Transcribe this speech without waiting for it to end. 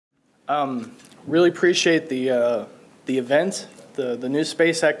Really appreciate the event, the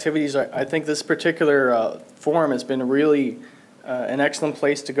NewSpace activities. I think this particular forum has been really an excellent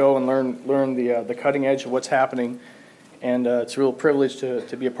place to go and learn the cutting edge of what's happening, and it's a real privilege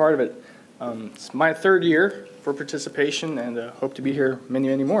to be a part of it. It's my third year for participation, and hope to be here many,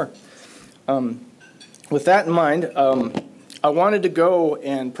 many more. With that in mind, I wanted to go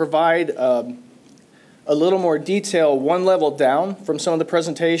and provide a little more detail one level down from some of the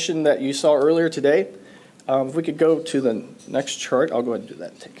presentation that you saw earlier today. If we could go to the next chart, I'll go ahead and do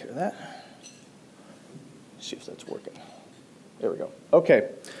that, take care of that. See if that's working. There we go. Okay,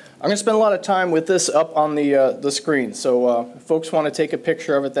 I'm going to spend a lot of time with this up on the screen. So if folks want to take a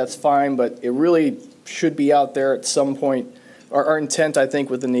picture of it, that's fine, but it really should be out there at some point. Our intent, I think,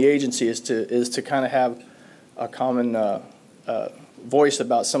 within the agency is to kind of have a common voice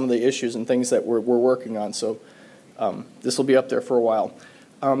about some of the issues and things that we're working on. So this will be up there for a while.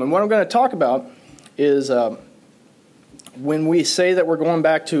 And what I'm going to talk about is when we say that we're going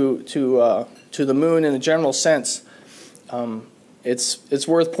back to the moon in a general sense, it's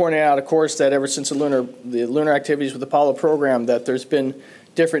worth pointing out, of course, that ever since the lunar activities with the Apollo program, that there's been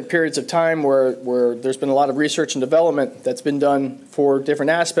different periods of time where there's been a lot of research and development that's been done for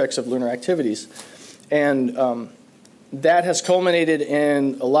different aspects of lunar activities. And that has culminated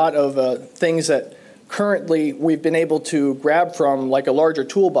in a lot of things that currently we've been able to grab from, like a larger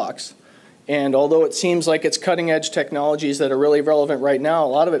toolbox. And although it seems like it's cutting-edge technologies that are really relevant right now,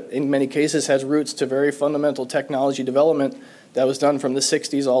 a lot of it, in many cases, has roots to very fundamental technology development that was done from the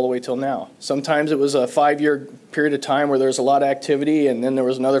 60s all the way till now. Sometimes it was a 5-year period of time where there was a lot of activity, and then there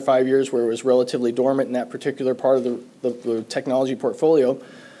was another 5 years where it was relatively dormant in that particular part of the technology portfolio.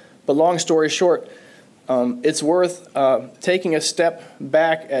 But long story short, it's worth taking a step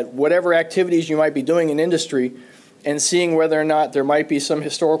back at whatever activities you might be doing in industry and seeing whether or not there might be some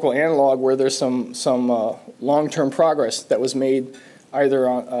historical analog where there's some long-term progress that was made either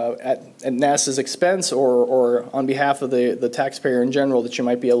at NASA's expense or on behalf of the taxpayer in general that you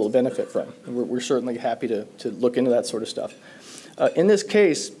might be able to benefit from. And we're certainly happy to look into that sort of stuff. In this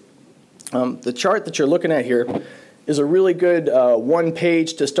case, the chart that you're looking at here is a really good one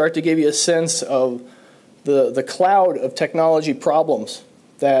page to start to give you a sense of the cloud of technology problems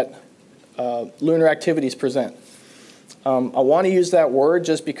that lunar activities present. I want to use that word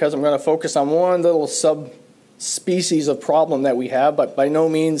just because I'm going to focus on one little subspecies of problem that we have, but by no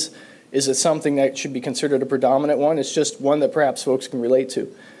means is it something that should be considered a predominant one. It's just one that perhaps folks can relate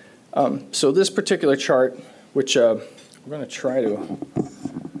to. So this particular chart, which I'm going to try to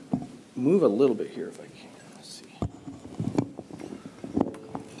move a little bit here if I can. Let's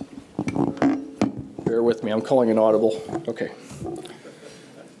see. Bear with me. I'm calling it audible. Okay.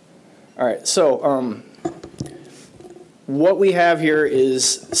 All right. So what we have here is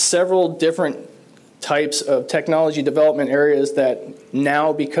several different types of technology development areas that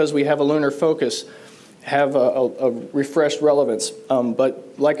now, because we have a lunar focus, have a refreshed relevance.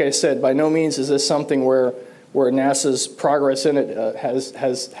 But like I said, by no means is this something where NASA's progress in it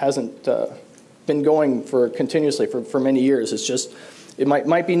hasn't been going continuously for many years. It's just, it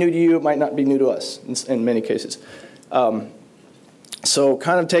might be new to you, it might not be new to us in many cases. So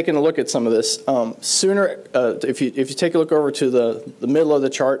kind of taking a look at some of this, if you take a look over to the middle of the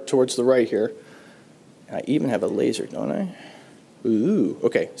chart towards the right here, I even have a laser, don't I? Ooh,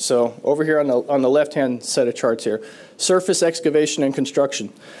 okay. So over here on the left-hand set of charts here, surface excavation and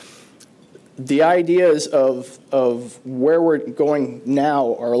construction. The ideas of where we're going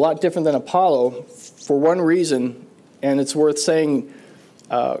now are a lot different than Apollo for one reason, and it's worth saying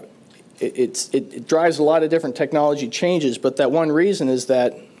it drives a lot of different technology changes, but that one reason is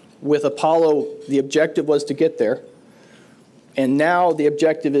that with Apollo, the objective was to get there, and now the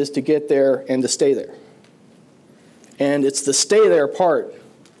objective is to get there and to stay there. And it's the stay there part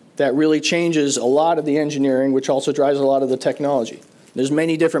that really changes a lot of the engineering, which also drives a lot of the technology. There's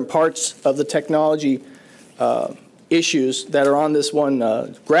many different parts of the technology issues that are on this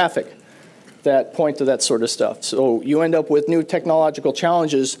one graphic that point to that sort of stuff. So you end up with new technological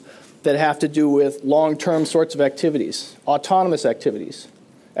challenges that have to do with long-term sorts of activities, autonomous activities,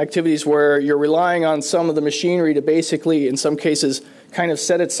 activities where you're relying on some of the machinery to basically, in some cases, kind of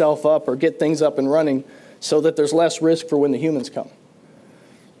set itself up or get things up and running so that there's less risk for when the humans come.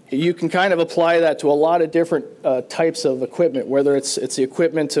 You can kind of apply that to a lot of different types of equipment, whether it's the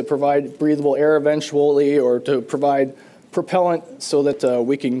equipment to provide breathable air eventually or to provide propellant so that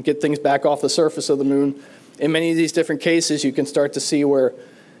we can get things back off the surface of the moon. In many of these different cases, you can start to see where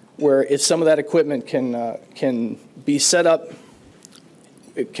if some of that equipment can be set up,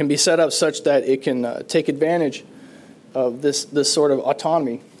 such that it can take advantage of this sort of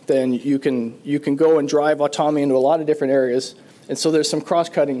autonomy then you can go and drive autonomy into a lot of different areas. And so there's some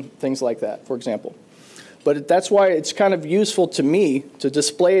cross-cutting things like that, for example. But that's why it's kind of useful to me to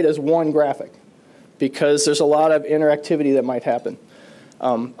display it as one graphic, because there's a lot of interactivity that might happen.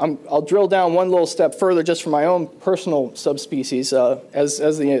 I'll drill down one little step further just for my own personal subspecies. As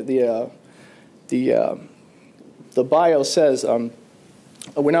the bio says,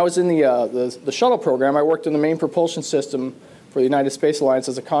 when I was in the shuttle program, I worked in the main propulsion system for the United Space Alliance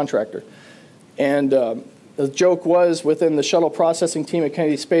as a contractor. And the joke was within the shuttle processing team at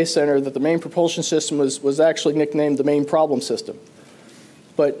Kennedy Space Center that the main propulsion system was actually nicknamed the main problem system.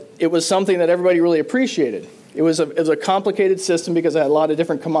 But it was something that everybody really appreciated. It was a complicated system because it had a lot of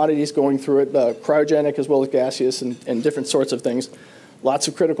different commodities going through it, cryogenic as well as gaseous and different sorts of things. Lots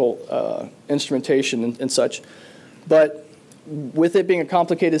of critical instrumentation and such. But with it being a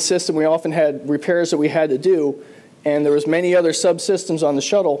complicated system, we often had repairs that we had to do, and there was many other subsystems on the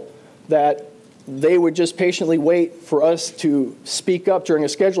shuttle that they would just patiently wait for us to speak up during a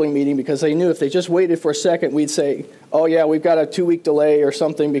scheduling meeting because they knew if they just waited for a second, we'd say, oh yeah, we've got a 2-week delay or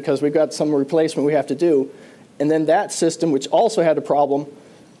something because we've got some replacement we have to do. And then that system, which also had a problem,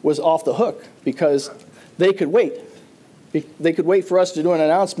 was off the hook because they could wait. They could wait for us to do an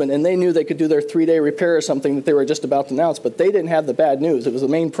announcement, and they knew they could do their 3-day repair or something that they were just about to announce, but they didn't have the bad news. It was the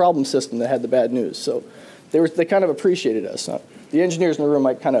main problem system that had the bad news. So they kind of appreciated us. The engineers in the room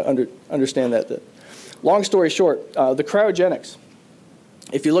might kind of understand that. Long story short, the cryogenics.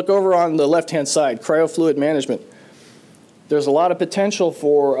 If you look over on the left-hand side, cryofluid management, there's a lot of potential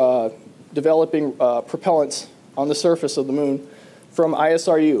for developing propellants on the surface of the moon from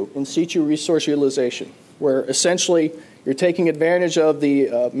ISRU, in situ resource utilization, where essentially you're taking advantage of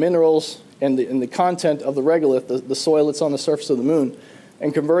the minerals and the content of the regolith, the soil that's on the surface of the moon,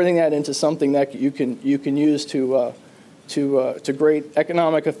 and converting that into something that you can use to great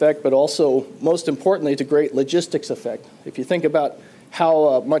economic effect, but also, most importantly, to great logistics effect. If you think about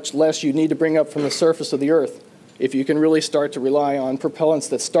how much less you need to bring up from the surface of the Earth, if you can really start to rely on propellants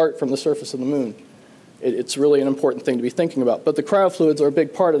that start from the surface of the moon, it's really an important thing to be thinking about. But the cryofluids are a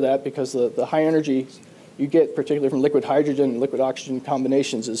big part of that because the high energy you get, particularly from liquid hydrogen and liquid oxygen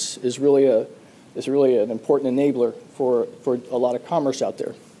combinations, is really an important enabler for a lot of commerce out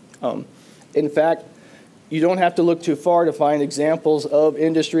there. In fact, you don't have to look too far to find examples of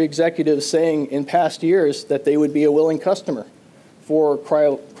industry executives saying in past years that they would be a willing customer for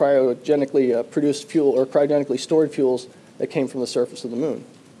cryogenically produced fuel or cryogenically stored fuels that came from the surface of the moon,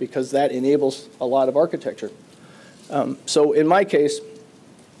 because that enables a lot of architecture. So in my case,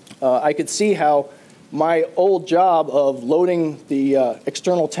 I could see how my old job of loading the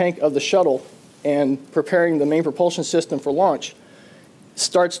external tank of the shuttle and preparing the main propulsion system for launch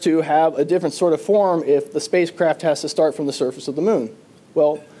starts to have a different sort of form if the spacecraft has to start from the surface of the moon.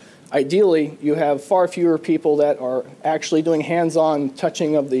 Well, ideally, you have far fewer people that are actually doing hands-on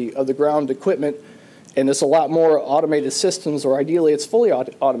touching of the ground equipment, and it's a lot more automated systems, or ideally it's fully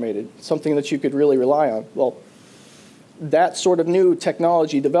automated, something that you could really rely on. Well, that sort of new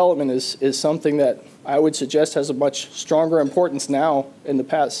technology development is something that I would suggest has a much stronger importance now in the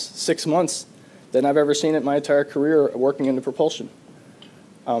past 6 months than I've ever seen in my entire career working in the propulsion.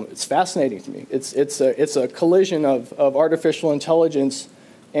 It's fascinating to me. It's a collision of artificial intelligence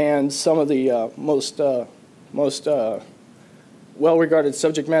and some of the most well-regarded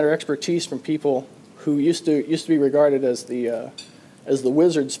subject matter expertise from people who used to be regarded as the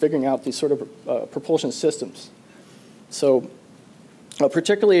wizards figuring out these sort of propulsion systems. So,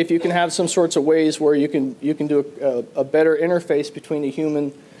 particularly if you can have some sorts of ways where you can do a better interface between the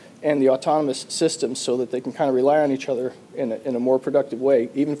human and the autonomous systems, so that they can kind of rely on each other in a more productive way,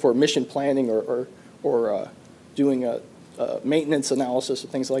 even for mission planning or doing a maintenance analysis or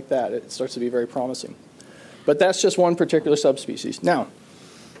things like that. It starts to be very promising. But that's just one particular subspecies. Now,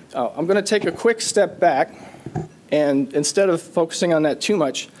 I'm going to take a quick step back, and instead of focusing on that too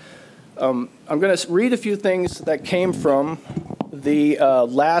much, I'm going to read a few things that came from the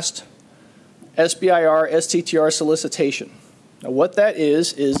last SBIR STTR solicitation. Now, what that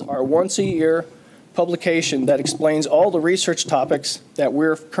is our once-a-year publication that explains all the research topics that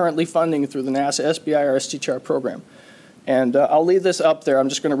we're currently funding through the NASA SBIR STTR program. And I'll leave this up there. I'm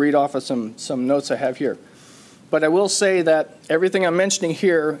just going to read off of some notes I have here. But I will say that everything I'm mentioning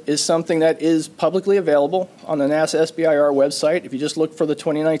here is something that is publicly available on the NASA SBIR website. If you just look for the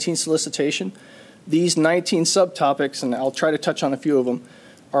 2019 solicitation, these 19 subtopics, and I'll try to touch on a few of them,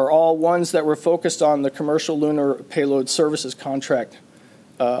 are all ones that were focused on the commercial lunar payload services contract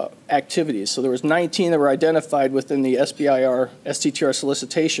activities. So there was 19 that were identified within the SBIR STTR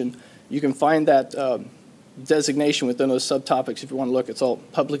solicitation. You can find that designation within those subtopics. If you want to look, it's all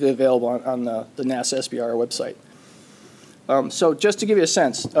publicly available on the NASA SBIR website. So just to give you a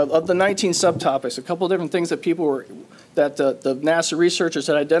sense, of the 19 subtopics, a couple of different things that the NASA researchers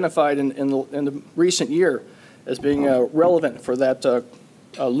had identified in the recent year as being relevant for that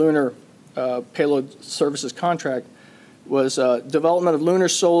lunar payload services contract was development of lunar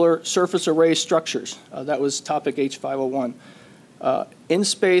solar surface array structures. That was topic H501.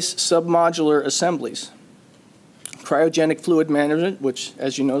 In-space submodular assemblies. Cryogenic fluid management, which,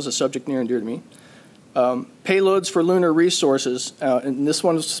 as you know, is a subject near and dear to me. Payloads for lunar resources, and this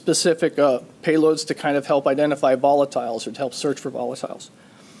one was specific payloads to kind of help identify volatiles or to help search for volatiles.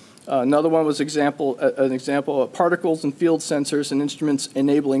 Another one was an example of particles and field sensors and instruments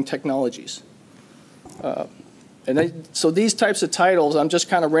enabling technologies. So these types of titles, I'm just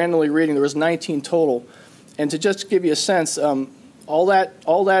kind of randomly reading. There was 19 total, and to just give you a sense, all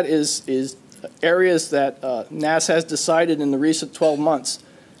that is areas that NASA has decided in the recent 12 months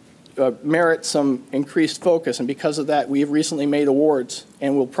merit some increased focus, and because of that, we've recently made awards,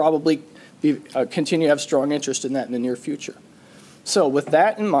 and we'll probably continue to have strong interest in that in the near future. So with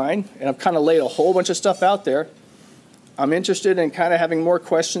that in mind, and I've kind of laid a whole bunch of stuff out there, I'm interested in kind of having more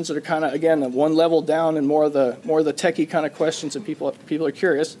questions that are kind of, again, one level down and more of the techie kind of questions that people are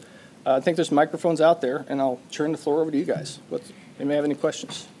curious. I think there's microphones out there, and I'll turn the floor over to you guys. You may have any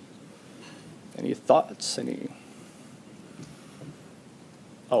questions. Any thoughts?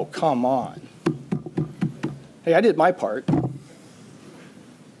 Oh, come on. Hey, I did my part.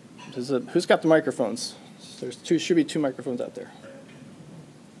 Who's got the microphones? Should be two microphones out there.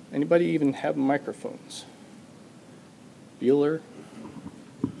 Anybody even have microphones? Bueller?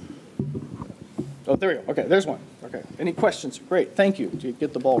 Oh, there we go. Okay, there's one. Okay. Any questions? Great. Thank you. To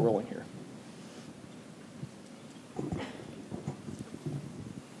get the ball rolling here.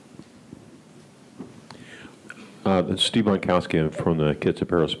 Steve Monkowski. I'm from the Kitsap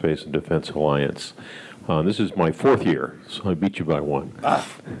Aerospace and Defense Alliance. This is my 4th year, so I beat you by 1.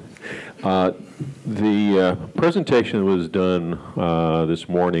 The presentation was done this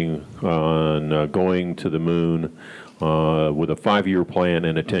morning on going to the moon with a 5-year plan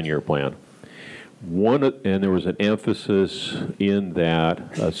and a 10-year plan. And there was an emphasis in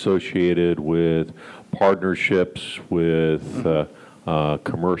that associated with partnerships with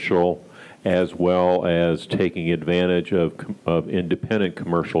commercial, as well as taking advantage of independent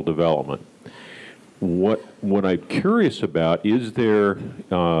commercial development. What I'm curious about is there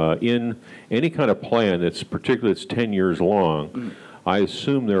in any kind of plan that's particularly that's 10 years long, I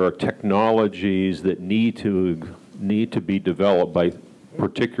assume there are technologies that need to be developed by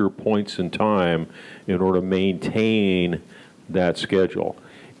particular points in time in order to maintain that schedule.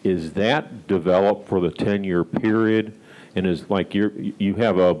 Is that developed for the 10-year period? And is like you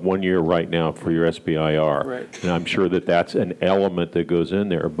have a 1 year right now for your SBIR, right. And I'm sure that that's an element that goes in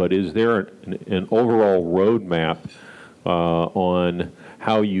there. But is there an overall roadmap on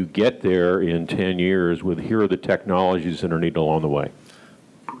how you get there in 10 years with here are the technologies that are needed along the way?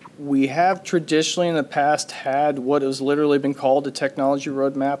 We have traditionally in the past had what has literally been called a technology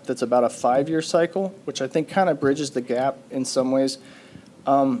roadmap that's about a 5-year cycle, which I think kind of bridges the gap in some ways.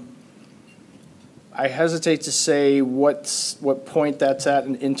 I hesitate to say what point that's at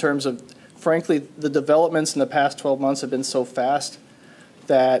in terms of, frankly, the developments in the past 12 months have been so fast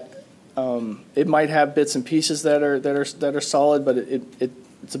that it might have bits and pieces that are solid, but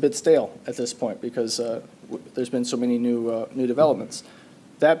it's a bit stale at this point because there's been so many new developments.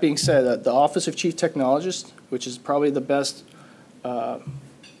 That being said, the Office of Chief Technologist, which is probably the best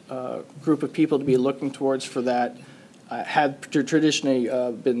group of people to be looking towards for that, had traditionally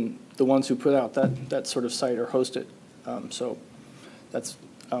been the ones who put out that sort of site or host it. So that's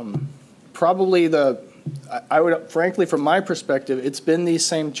probably I would, frankly, from my perspective, it's been these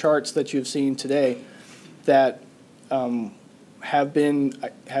same charts that you've seen today that have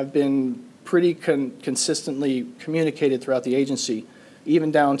been pretty consistently communicated throughout the agency,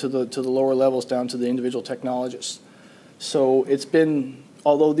 even down to the lower levels, down to the individual technologists. So it's been,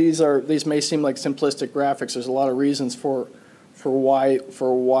 although these may seem like simplistic graphics, there's a lot of reasons for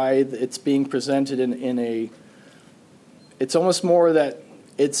why it's being presented in a. It's almost more that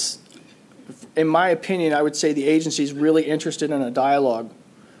it's, in my opinion, I would say the agency is really interested in a dialogue,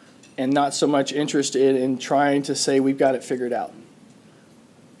 and not so much interested in trying to say we've got it figured out.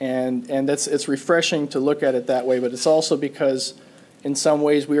 And it's refreshing to look at it that way, but it's also because in some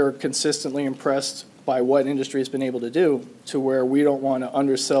ways we are consistently impressed by what industry has been able to do, to where we don't want to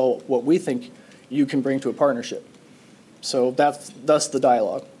undersell what we think you can bring to a partnership. So that's the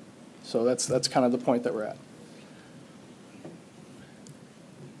dialogue. So that's kind of the point that we're at.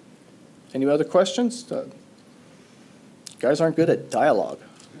 Any other questions? Guys aren't good at dialogue.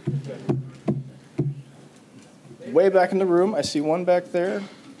 Way back in the room, I see one back there,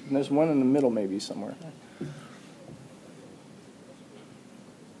 and there's one in the middle maybe somewhere.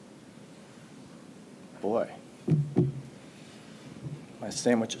 Boy, my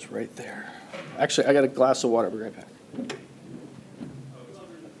sandwich is right there. Actually, I got a glass of water. I'll be right back.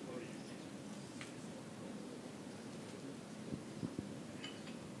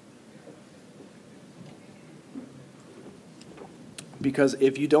 Because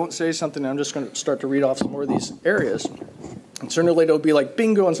if you don't say something, I'm just going to start to read off some more of these areas. And sooner or later, it'll be like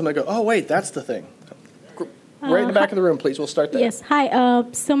bingo, and somebody go, oh, wait, that's the thing. Right in the back of the room, please. We'll start there. Yes. Hi.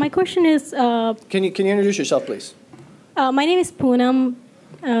 So my question is... Can you introduce yourself, please? My name is Poonam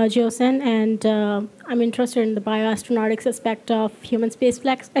Josen, and I'm interested in the bioastronautics aspect of human space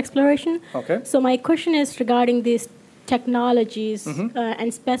exploration. Okay. So my question is regarding these technologies,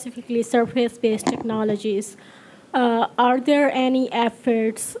 and specifically surface-based technologies. Are there any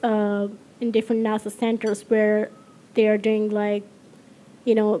efforts in different NASA centers where they are doing like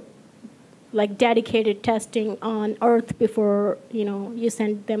dedicated testing on Earth before, you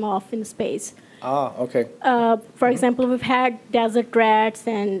send them off in space? Ah, okay. For example, we've had desert rats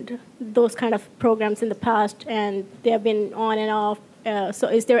and those kind of programs in the past, and they have been on and off. So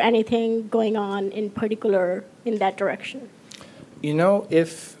is there anything going on in particular in that direction?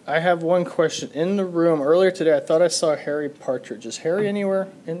 If I have one question. In the room earlier today, I thought I saw Harry Partridge. Is Harry anywhere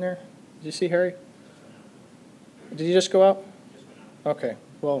in there? Did you see Harry? Did he just go out? Okay.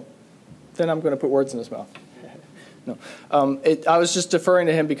 Well, then I'm going to put words in his mouth. No. I was just deferring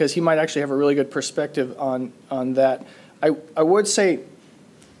to him because he might actually have a really good perspective on that. I would say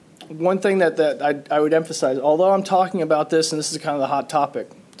one thing that I would emphasize, although I'm talking about this, and this is kind of the hot topic,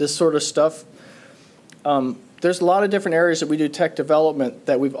 this sort of stuff, there's a lot of different areas that we do tech development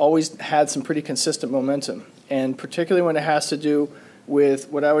that we've always had some pretty consistent momentum, and particularly when it has to do with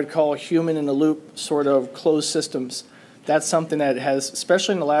what I would call human-in-the-loop sort of closed systems. That's something that has,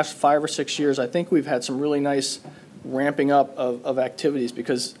 especially in the last 5 or 6 years, I think we've had some really nice ramping up of activities,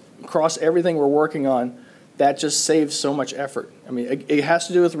 because across everything we're working on, that just saves so much effort. I mean, it has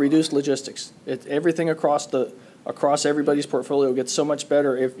to do with reduced logistics. Everything across everybody's portfolio gets so much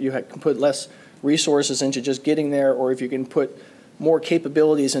better if you can put less resources into just getting there, or if you can put more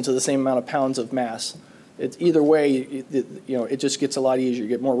capabilities into the same amount of pounds of mass. It's either way, it just gets a lot easier. You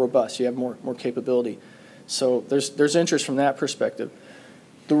get more robust. You have more capability. So there's interest from that perspective.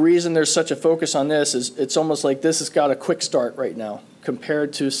 The reason there's such a focus on this is it's almost like this has got a quick start right now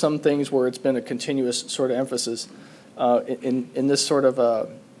compared to some things where it's been a continuous sort of emphasis in this sort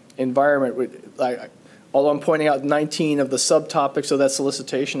of environment. Although I'm pointing out 19 of the subtopics of that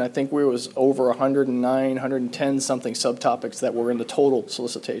solicitation, I think we was over 109, 110 something subtopics that were in the total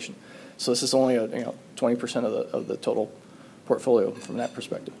solicitation. So this is only 20% of the total portfolio from that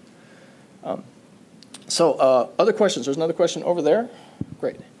perspective. Other questions? There's another question over there.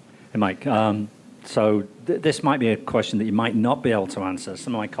 Great. Hey, Mike. So this might be a question that you might not be able to answer.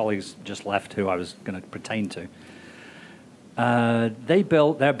 Some of my colleagues just left who I was going to pertain to.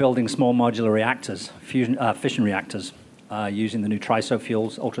 They're building small modular reactors, fission reactors, using the new TRISO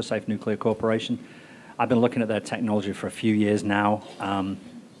fuels, Ultra Safe Nuclear Corporation. I've been looking at their technology for a few years now,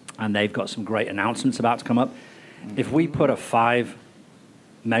 and they've got some great announcements about to come up. If we put a 5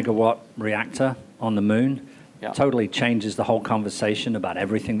 megawatt reactor on the moon, totally changes the whole conversation about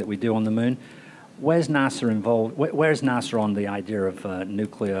everything that we do on the moon. Where's NASA involved? Where's NASA on the idea of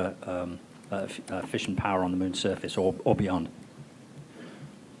nuclear fission power on the moon's surface or beyond?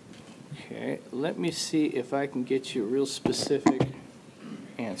 Okay, let me see if I can get you a real specific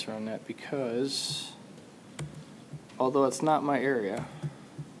answer on that, because although it's not my area,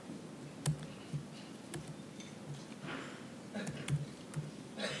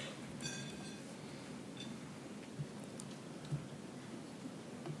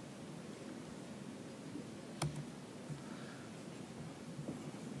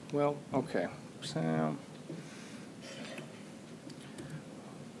 well, okay. So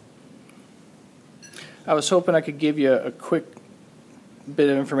I was hoping I could give you a quick bit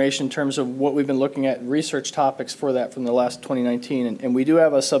of information in terms of what we've been looking at, research topics for that from the last 2019. And we do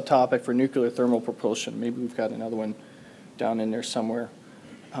have a subtopic for nuclear thermal propulsion. Maybe we've got another one down in there somewhere.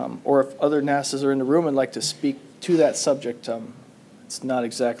 Or if other NASAs are in the room and like to speak to that subject, it's not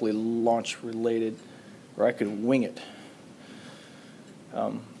exactly launch related, or I could wing it.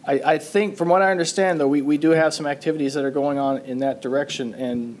 I think, from what I understand, though, we do have some activities that are going on in that direction,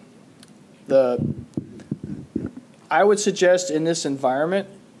 and I would suggest in this environment,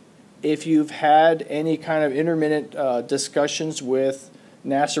 if you've had any kind of intermittent discussions with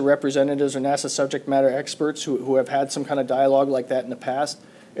NASA representatives or NASA subject matter experts who have had some kind of dialogue like that in the past.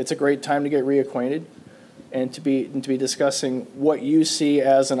 It's a great time to get reacquainted and to be discussing what you see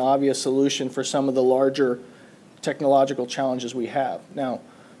as an obvious solution for some of the larger technological challenges we have. Now,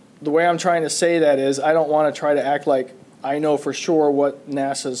 the way I'm trying to say that is I don't want to try to act like I know for sure what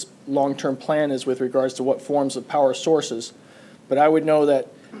NASA's long-term plan is with regards to what forms of power sources, but I would know that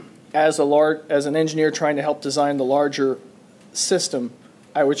as an engineer trying to help design the larger system,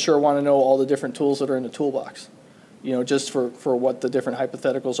 I would sure want to know all the different tools that are in the toolbox, you know, just for what the different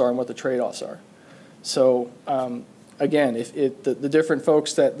hypotheticals are and what the trade-offs are. So again, if the different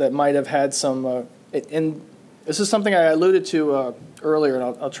folks that might have had some, and this is something I alluded to earlier, and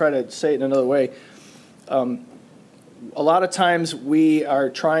I'll try to say it in another way. A lot of times we are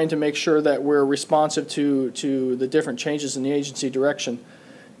trying to make sure that we're responsive to the different changes in the agency direction.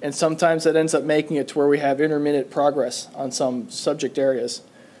 And sometimes that ends up making it to where we have intermittent progress on some subject areas.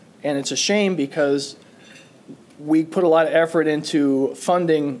 And it's a shame because we put a lot of effort into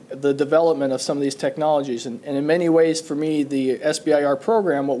funding the development of some of these technologies. And in many ways, for me, the SBIR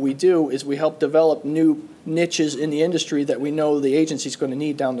program, what we do is we help develop new niches in the industry that we know the agency is going to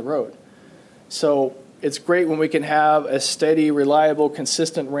need down the road. So it's great when we can have a steady, reliable,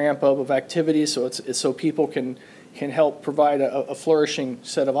 consistent ramp up of activities so people can help provide a flourishing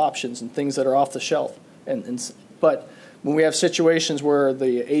set of options and things that are off the shelf. But when we have situations where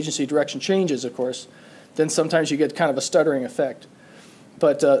the agency direction changes, of course, then sometimes you get kind of a stuttering effect.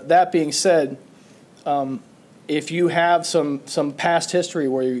 But that being said, if you have some past history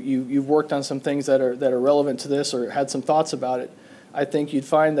where you've worked on some things that are relevant to this or had some thoughts about it, I think you'd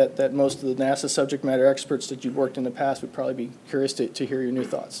find that most of the NASA subject matter experts that you've worked in the past would probably be curious to hear your new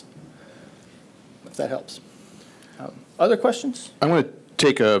thoughts, if that helps. Other questions? I'm going to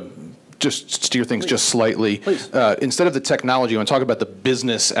take just steer things just slightly. Please. Instead of the technology, I want to talk about the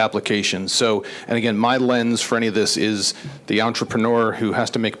business applications. So, and again, my lens for any of this is the entrepreneur who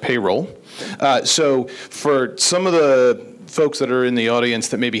has to make payroll. So for some of the folks that are in the audience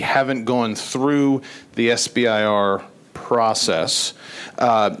that maybe haven't gone through the SBIR process,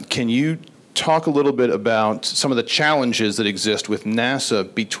 can you talk a little bit about some of the challenges that exist with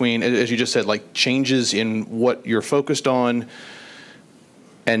NASA between, as you just said, like changes in what you're focused on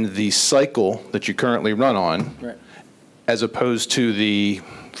and the cycle that you currently run on, Right. as opposed to the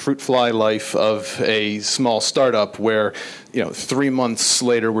fruit fly life of a small startup where, 3 months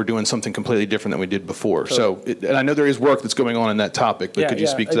later we're doing something completely different than we did before. Totally. So, and I know there is work that's going on in that topic, but could you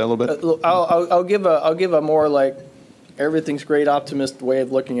speak to that a little bit? I'll give a more like everything's great optimist way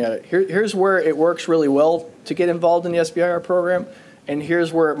of looking at it. Here's where it works really well to get involved in the SBIR program, and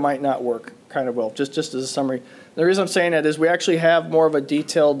here's where it might not work kind of well, just as a summary. The reason I'm saying that is we actually have more of a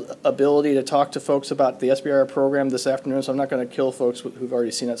detailed ability to talk to folks about the SBIR program this afternoon, so I'm not going to kill folks who've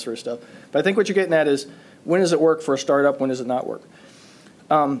already seen that sort of stuff. But I think what you're getting at is when does it work for a startup, when does it not work?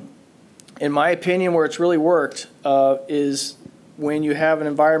 In my opinion, where it's really worked is when you have an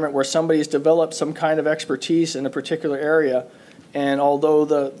environment where somebody's developed some kind of expertise in a particular area, and although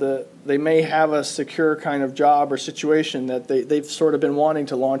they may have a secure kind of job or situation that they've sort of been wanting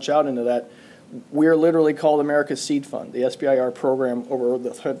to launch out into that, we're literally called America's Seed Fund, the SBIR program over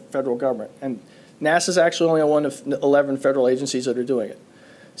the federal government. And NASA's actually only one of 11 federal agencies that are doing it.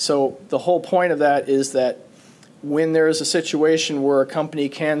 So the whole point of that is that when there is a situation where a company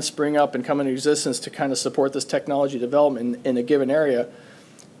can spring up and come into existence to kind of support this technology development in a given area,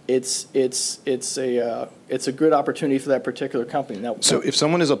 it's a good opportunity for that particular company. Now, So if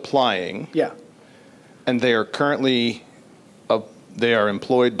someone is applying, yeah, and they are currently they are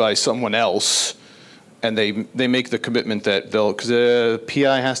employed by someone else, and they make the commitment that they'll, because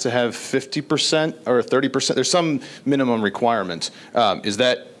PI has to have 50% or 30%. There's some minimum requirement. Is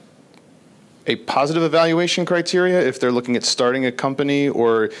that a positive evaluation criteria if they're looking at starting a company,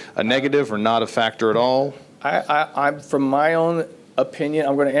 or a negative, or not a factor at all? I'm from my own opinion,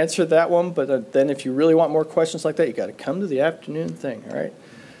 I'm going to answer that one, but then if you really want more questions like that, you got to come to the afternoon thing. All right.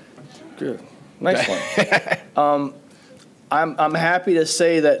 Good. Nice one. I'm happy to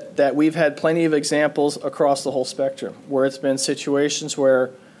say that we've had plenty of examples across the whole spectrum where it's been situations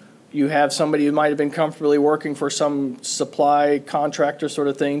where you have somebody who might have been comfortably working for some supply contractor sort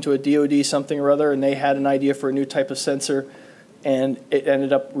of thing to a DoD something or other, and they had an idea for a new type of sensor, and it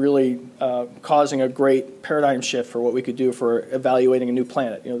ended up really causing a great paradigm shift for what we could do for evaluating a new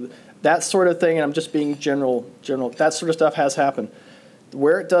planet. That sort of thing, and I'm just being general, that sort of stuff has happened.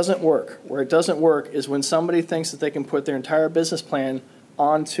 Where it doesn't work is when somebody thinks that they can put their entire business plan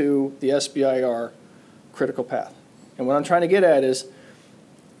onto the SBIR critical path. And what I'm trying to get at is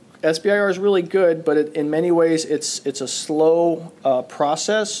SBIR is really good, but in many ways it's a slow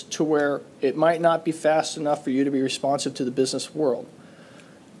process to where it might not be fast enough for you to be responsive to the business world.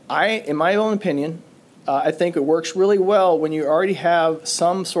 In my own opinion, I think it works really well when you already have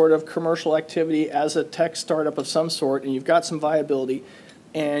some sort of commercial activity as a tech startup of some sort, and you've got some viability,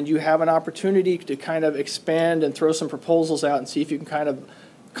 and you have an opportunity to kind of expand and throw some proposals out and see if you can kind of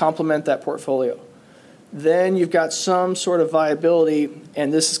complement that portfolio. Then you've got some sort of viability,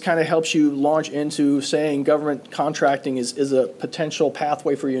 and this kind of helps you launch into saying government contracting is a potential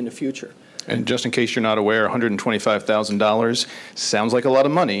pathway for you in the future. And just in case you're not aware, $125,000 sounds like a lot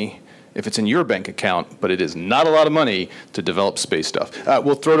of money if it's in your bank account, but it is not a lot of money to develop space stuff.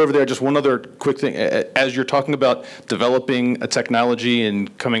 We'll throw it over there. Just one other quick thing. As you're talking about developing a technology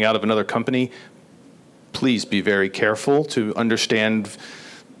and coming out of another company, please be very careful to understand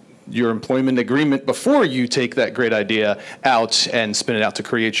your employment agreement before you take that great idea out and spin it out to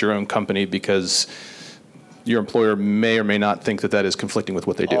create your own company, because your employer may or may not think that that is conflicting with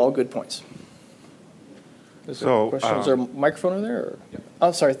what they do. All good points. Is there a question? Is there a microphone over there? Or? Yeah.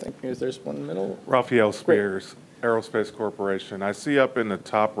 Oh, sorry. Thank you. There's one in the middle. Raphael Spears, Aerospace Corporation. I see up in the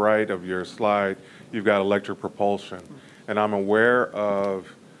top right of your slide, you've got electric propulsion. And I'm aware of,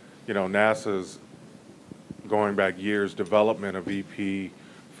 NASA's, going back years, development of EP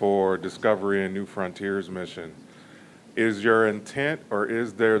for Discovery and New Frontiers mission. Is your intent, or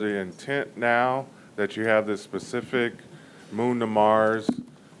is there the intent now that you have this specific Moon to Mars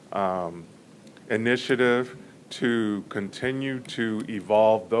initiative to continue to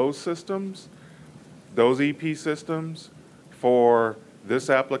evolve those systems, those EP systems, for this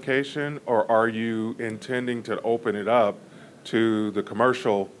application, or are you intending to open it up to the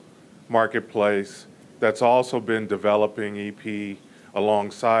commercial marketplace that's also been developing EP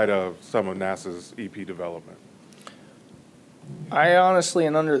alongside of some of NASA's EP development? I honestly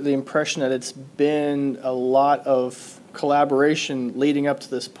am under the impression that it's been a lot of collaboration leading up to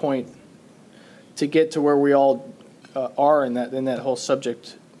this point to get to where we all are in that whole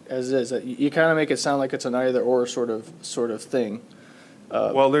subject as is. You kind of make it sound like it's an either or sort of thing.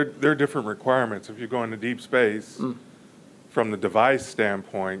 Well, there are different requirements. If you go into deep space, from the device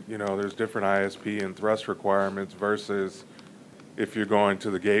standpoint, there's different ISP and thrust requirements versus if you're going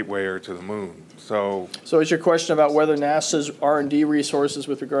to the gateway or to the moon. So is your question about whether NASA's R&D resources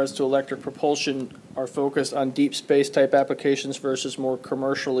with regards to electric propulsion are focused on deep space type applications versus more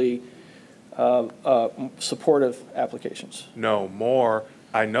commercially supportive applications? No, more.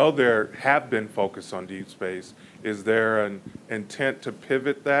 I know there have been focus on deep space. Is there an intent to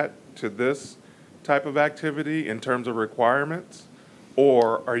pivot that to this type of activity in terms of requirements?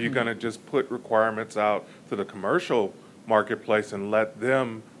 Or are you going to just put requirements out to the commercial marketplace and let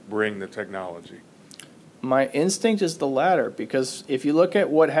them bring the technology? My instinct is the latter, because if you look at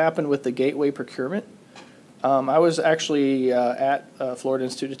what happened with the gateway procurement, I was actually at Florida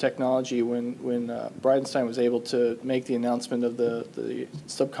Institute of Technology when Bridenstine was able to make the announcement of the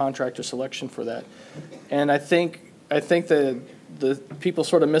subcontractor selection for that, and I think the people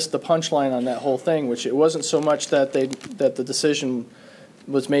sort of missed the punchline on that whole thing, which it wasn't so much that the decision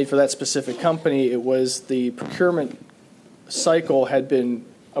was made for that specific company. It was the procurement cycle had been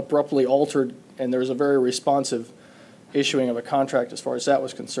abruptly altered, and there was a very responsive issuing of a contract as far as that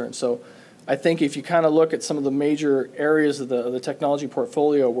was concerned. So I think if you kind of look at some of the major areas of the technology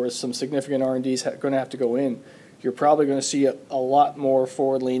portfolio where some significant R&D is going to have to go in, you're probably going to see a lot more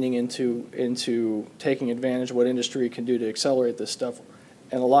forward-leaning into taking advantage of what industry can do to accelerate this stuff,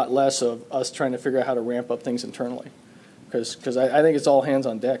 and a lot less of us trying to figure out how to ramp up things internally. Because I think it's all hands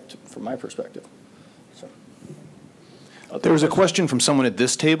on deck from my perspective. There was a question from someone at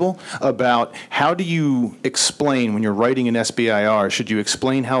this table about how do you explain when you're writing an SBIR? Should you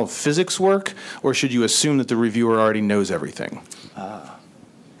explain how physics work, or should you assume that the reviewer already knows everything?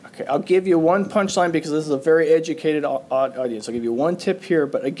 Okay, I'll give you one punchline because this is a very educated audience. I'll give you one tip here,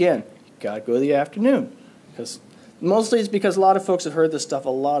 but again, you got to go to the afternoon. Mostly it's because a lot of folks have heard this stuff a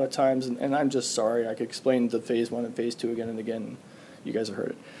lot of times, and I'm just sorry. I could explain the phase 1 and phase 2 again and again. And you guys have heard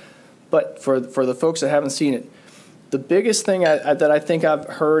it. But for the folks that haven't seen it, the biggest thing that I think I've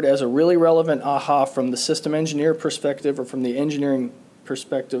heard as a really relevant aha from the system engineer perspective or from the engineering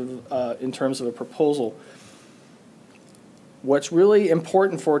perspective in terms of a proposal, what's really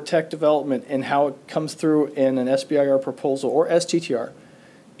important for tech development and how it comes through in an SBIR proposal or STTR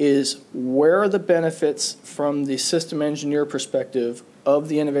is where are the benefits from the system engineer perspective of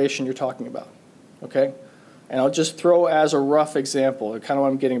the innovation you're talking about, okay? And I'll just throw as a rough example, kind of what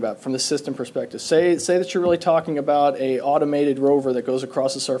I'm getting about from the system perspective. Say that you're really talking about an automated rover that goes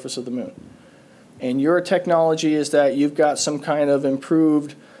across the surface of the moon. And your technology is that you've got some kind of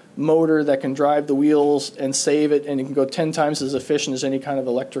improved motor that can drive the wheels and save it, and it can go 10 times as efficient as any kind of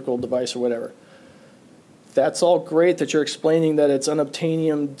electrical device or whatever. That's all great that you're explaining that it's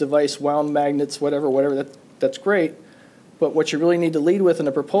unobtainium device, wound magnets, whatever, that's great. But what you really need to lead with in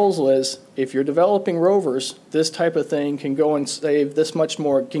a proposal is, if you're developing rovers, this type of thing can go and save this much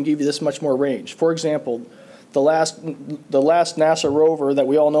more, can give you this much more range. For example, the last NASA rover that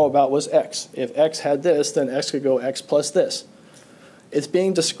we all know about was X. If X had this, then X could go X plus this. It's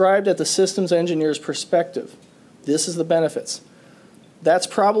being described at the systems engineer's perspective. This is the benefits. That's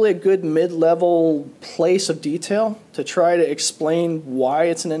probably a good mid-level place of detail to try to explain why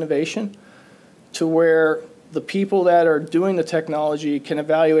it's an innovation, to where the people that are doing the technology can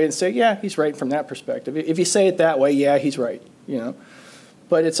evaluate and say, yeah, he's right from that perspective. If you say it that way, yeah, he's right, you know.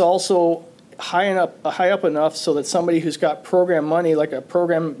 But it's also high up enough so that somebody who's got program money, like a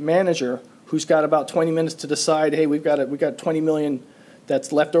program manager, who's got about 20 minutes to decide, hey, we've got 20 million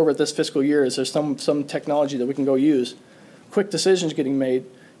that's left over at this fiscal year. Is there some technology that we can go use? Quick decisions getting made.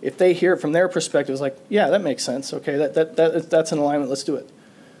 If they hear it from their perspective, it's like, yeah, that makes sense. Okay, that's in alignment. Let's do it.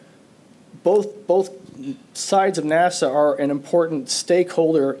 Both sides of NASA are an important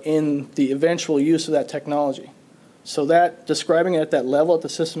stakeholder in the eventual use of that technology. So that describing it at that level, at the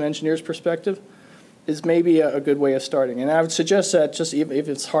system engineer's perspective, is maybe a good way of starting. And I would suggest that just if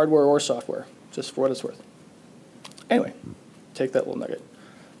it's hardware or software, just for what it's worth. Anyway, take that little nugget.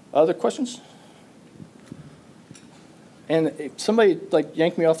 Other questions? And if somebody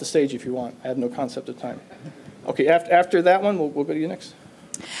yank me off the stage if you want. I have no concept of time. Okay, after that one, we'll go to you next.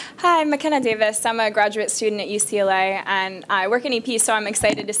 Hi, I'm McKenna Davis. I'm a graduate student at UCLA, and I work in EP, so I'm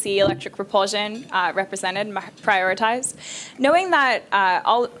excited to see electric propulsion represented and prioritized. Knowing that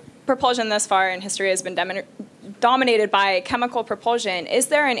all propulsion thus far in history has been dominated by chemical propulsion, is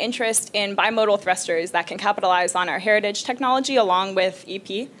there an interest in bimodal thrusters that can capitalize on our heritage technology along with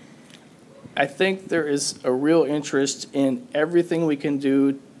EP? I think there is a real interest in everything we can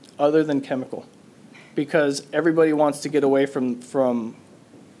do other than chemical, because everybody wants to get away from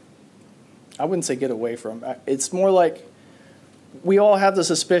I wouldn't say get away from. It's more like we all have the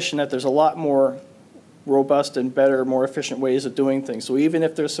suspicion that there's a lot more robust and better, more efficient ways of doing things. So even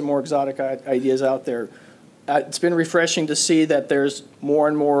if there's some more exotic ideas out there, it's been refreshing to see that there's more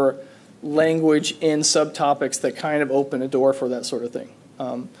and more language in subtopics that kind of open a door for that sort of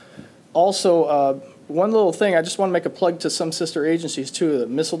thing. Also, one little thing, I just want to make a plug to some sister agencies too. The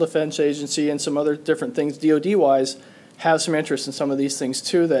Missile Defense Agency and some other different things, DoD-wise, have some interest in some of these things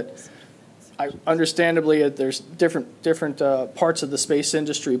too. That understandably, there's different parts of the space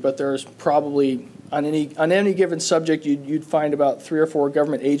industry, but there's probably on any given subject you'd find about 3 or 4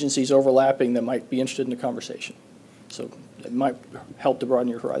 government agencies overlapping that might be interested in the conversation. So it might help to broaden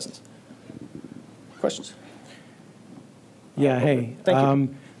your horizons. Questions? Yeah. Hey. Thank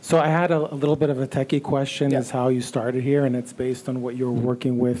you. So I had a little bit of a techie question, Yeah. is how you started here, and it's based on what you're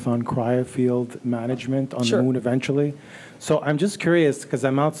working with on cryofield management on Sure. the moon eventually. So I'm just curious, because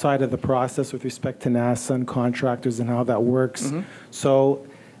I'm outside of the process with respect to NASA and contractors and how that works. Mm-hmm. So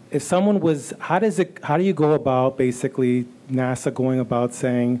if someone was, how do you go about basically NASA going about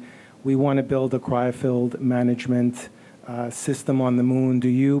saying, we want to build a cryofield management system on the moon? Do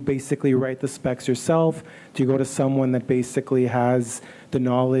you basically write the specs yourself? Do you go to someone that basically has the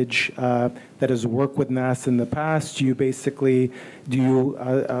knowledge that has worked with NASA in the past? Do you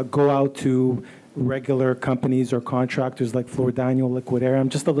go out to regular companies or contractors like Fluor Daniel, Liquid Air? I'm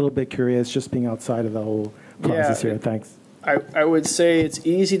just a little bit curious, just being outside of the whole process here. Thanks. I would say it's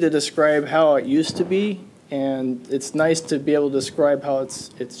easy to describe how it used to be, and it's nice to be able to describe how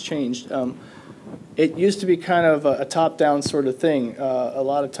it's changed. It used to be kind of a top-down sort of thing. A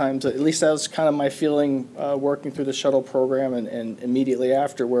lot of times, at least that was kind of my feeling working through the shuttle program and immediately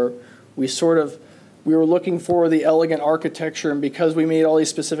after, where we were looking for the elegant architecture, and because we made all these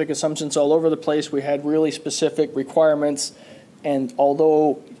specific assumptions all over the place, we had really specific requirements. And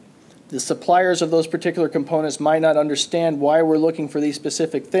although the suppliers of those particular components might not understand why we're looking for these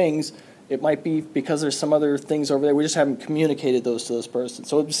specific things, it might be because there's some other things over there. We just haven't communicated those to those persons.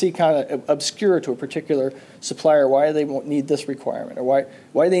 So it would seem kind of obscure to a particular supplier why they won't need this requirement, or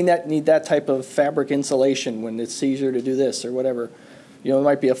why they need that type of fabric insulation when it's easier to do this or whatever. You know, it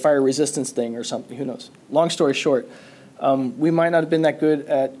might be a fire resistance thing or something. Who knows? Long story short, we might not have been that good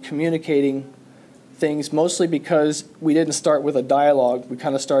at communicating things, mostly because we didn't start with a dialogue. We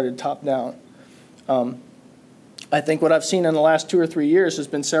kind of started top down. I think what I've seen in the last 2 or 3 years has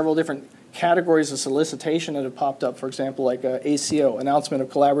been several different categories of solicitation that have popped up, for example, like ACO, Announcement of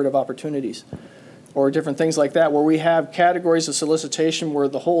Collaborative Opportunities, or different things like that, where we have categories of solicitation where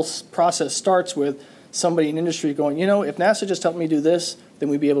the whole process starts with somebody in industry going, you know, if NASA just helped me do this, then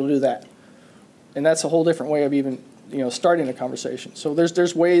we'd be able to do that. And that's a whole different way of even, starting a conversation. So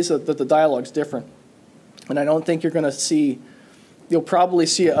there's ways that the dialogue's different. And I don't think you're going to see, you'll probably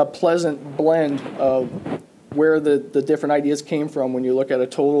see a pleasant blend of where the different ideas came from when you look at a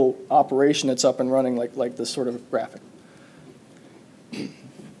total operation that's up and running like this sort of graphic.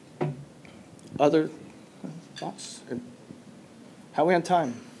 Other thoughts? How are we on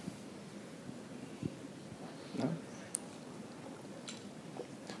time? No?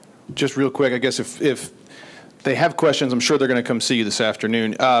 Just real quick, I guess if they have questions, I'm sure they're going to come see you this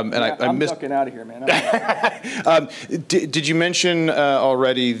afternoon. I'm ducking out of here, man. Did you mention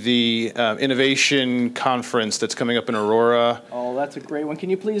already the innovation conference that's coming up in Aurora? Oh, that's a great one.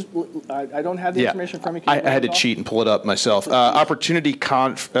 Can you please? I don't have the information from you. I had to cheat and pull it up myself.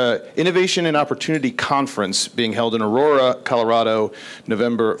 Innovation and Opportunity Conference being held in Aurora, Colorado,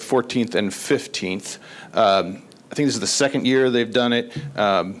 November 14th and 15th. I think this is the second year they've done it.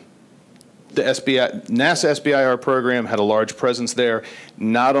 The NASA SBIR program had a large presence there,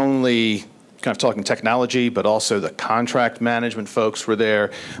 not only kind of talking technology, but also the contract management folks were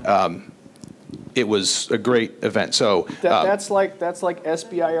there. It was a great event. So that's like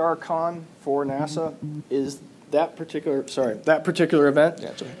SBIR Con for NASA is that particular event.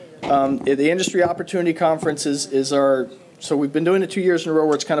 Yeah, sorry. The Industry Opportunity Conference is our. So we've been doing it 2 years in a row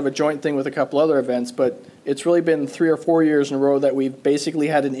where it's kind of a joint thing with a couple other events, but it's really been 3 or 4 years in a row that we've basically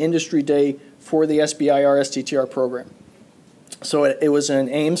had an industry day for the SBIR STTR program. So it was in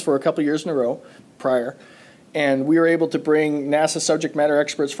Ames for a couple years in a row prior, and we were able to bring NASA subject matter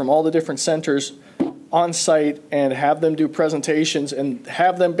experts from all the different centers on site and have them do presentations and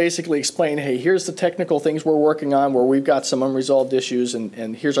have them basically explain, hey, here's the technical things we're working on where we've got some unresolved issues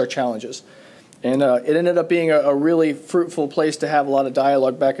and here's our challenges. And it ended up being a really fruitful place to have a lot of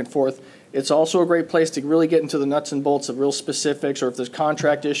dialogue back and forth. It's also a great place to really get into the nuts and bolts of real specifics, or if there's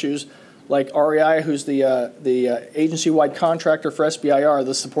contract issues, like REI, who's the agency-wide contractor for SBIR,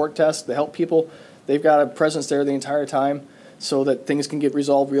 the support desk, the help people, they've got a presence there the entire time so that things can get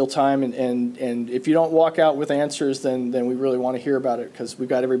resolved real time. And if you don't walk out with answers, then we really want to hear about it because we've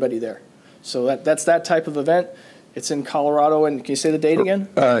got everybody there. So that's that type of event. It's in Colorado, and can you say the date again?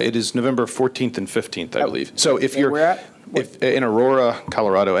 It is November 14th and 15th, I believe. So if you're where at? in Aurora,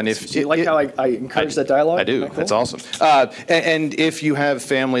 Colorado, and if so you like how I encourage that dialogue? I do. Cool? That's awesome. And if you have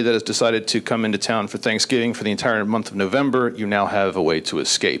family that has decided to come into town for Thanksgiving for the entire month of November, you now have a way to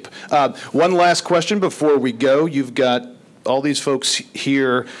escape. One last question before we go. You've got all these folks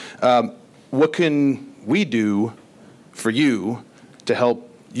here. What can we do for you to help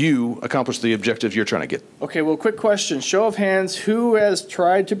you accomplish the objectives you're trying to get? Okay, well, quick question. Show of hands, who has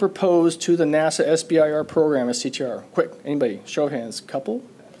tried to propose to the NASA SBIR program as STTR? Quick, anybody? Show of hands. Couple?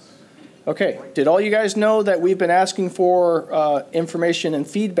 Okay. Did all you guys know that we've been asking for information and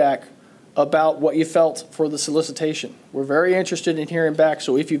feedback about what you felt for the solicitation? We're very interested in hearing back.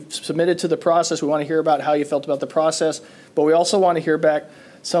 So if you've submitted to the process, we want to hear about how you felt about the process, but we also want to hear back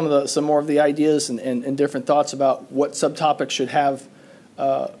some more of the ideas and different thoughts about what subtopics should have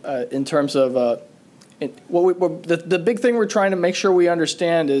in terms of the big thing we're trying to make sure we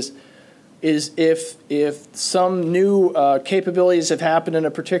understand is if some new capabilities have happened in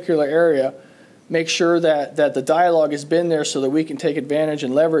a particular area, make sure that the dialogue has been there so that we can take advantage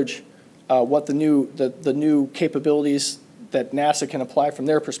and leverage what the new capabilities that NASA can apply from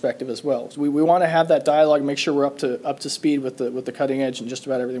their perspective as well. So we want to have that dialogue and make sure we're up to speed with the cutting edge and just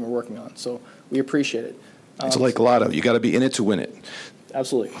about everything we're working on. So we appreciate it. It's like Lotto. You got to be in it to win it.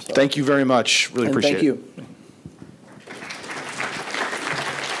 Absolutely. So, thank you very much. Really appreciate it. Thank you.